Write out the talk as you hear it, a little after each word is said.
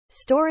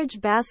Storage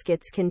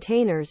baskets,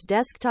 containers,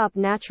 desktop,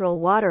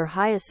 natural water,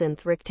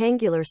 hyacinth,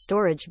 rectangular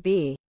storage.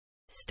 B.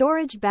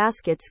 Storage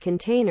baskets,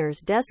 containers,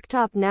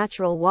 desktop,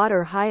 natural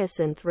water,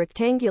 hyacinth,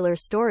 rectangular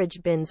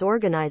storage. Bins,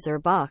 organizer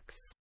box.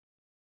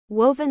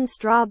 Woven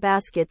straw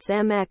baskets,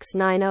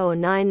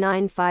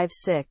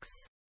 MX909956.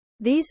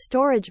 These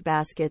storage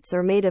baskets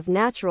are made of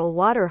natural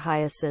water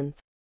hyacinth,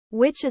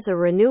 which is a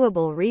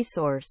renewable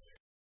resource.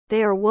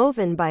 They are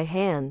woven by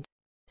hand,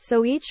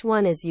 so each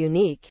one is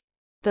unique.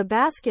 The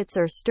baskets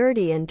are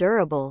sturdy and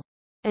durable,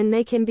 and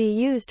they can be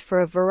used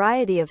for a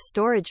variety of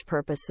storage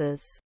purposes.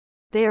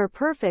 They are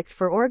perfect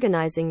for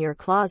organizing your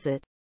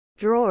closet,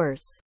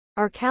 drawers,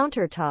 or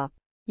countertop.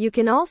 You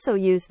can also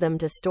use them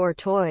to store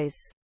toys,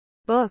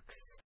 books,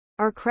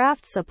 or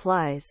craft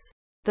supplies.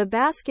 The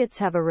baskets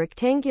have a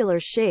rectangular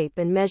shape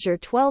and measure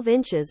 12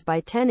 inches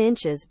by 10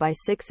 inches by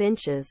 6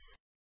 inches.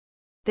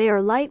 They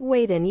are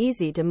lightweight and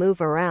easy to move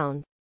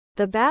around.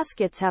 The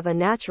baskets have a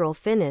natural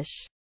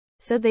finish,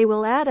 so they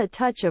will add a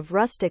touch of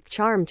rustic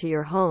charm to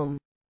your home.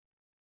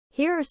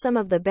 Here are some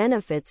of the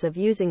benefits of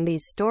using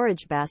these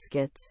storage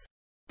baskets.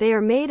 They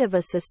are made of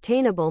a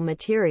sustainable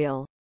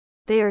material.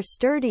 They are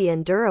sturdy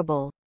and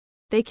durable.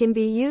 They can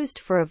be used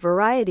for a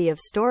variety of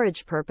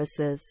storage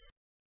purposes.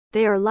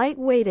 They are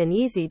lightweight and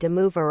easy to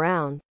move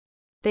around.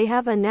 They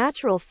have a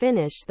natural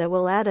finish that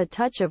will add a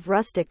touch of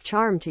rustic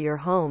charm to your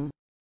home.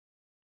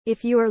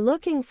 If you are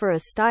looking for a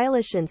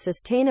stylish and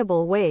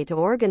sustainable way to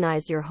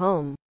organize your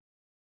home,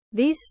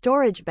 these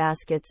storage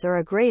baskets are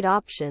a great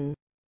option.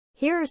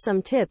 Here are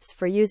some tips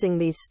for using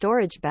these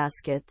storage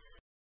baskets.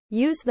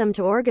 Use them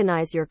to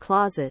organize your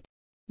closet.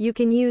 You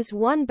can use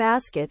one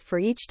basket for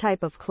each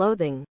type of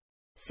clothing,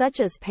 such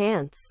as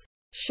pants,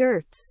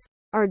 shirts,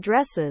 or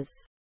dresses.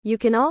 You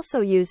can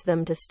also use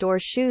them to store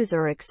shoes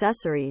or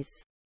accessories.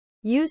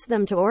 Use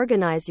them to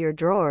organize your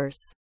drawers.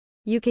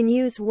 You can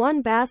use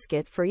one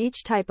basket for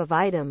each type of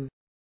item,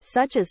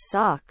 such as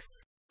socks,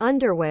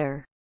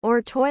 underwear,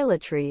 or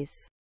toiletries.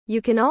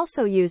 You can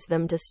also use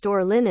them to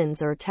store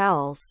linens or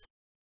towels.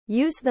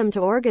 Use them to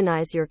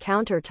organize your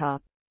countertop.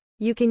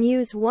 You can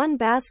use one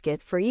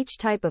basket for each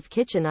type of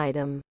kitchen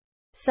item,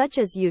 such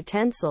as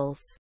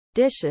utensils,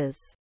 dishes,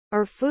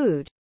 or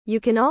food. You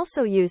can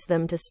also use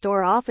them to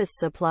store office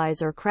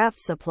supplies or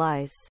craft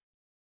supplies.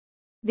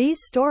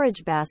 These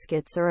storage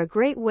baskets are a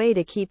great way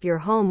to keep your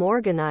home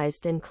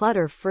organized and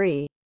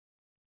clutter-free.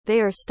 They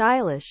are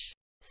stylish,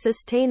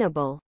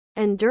 sustainable,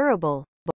 and durable.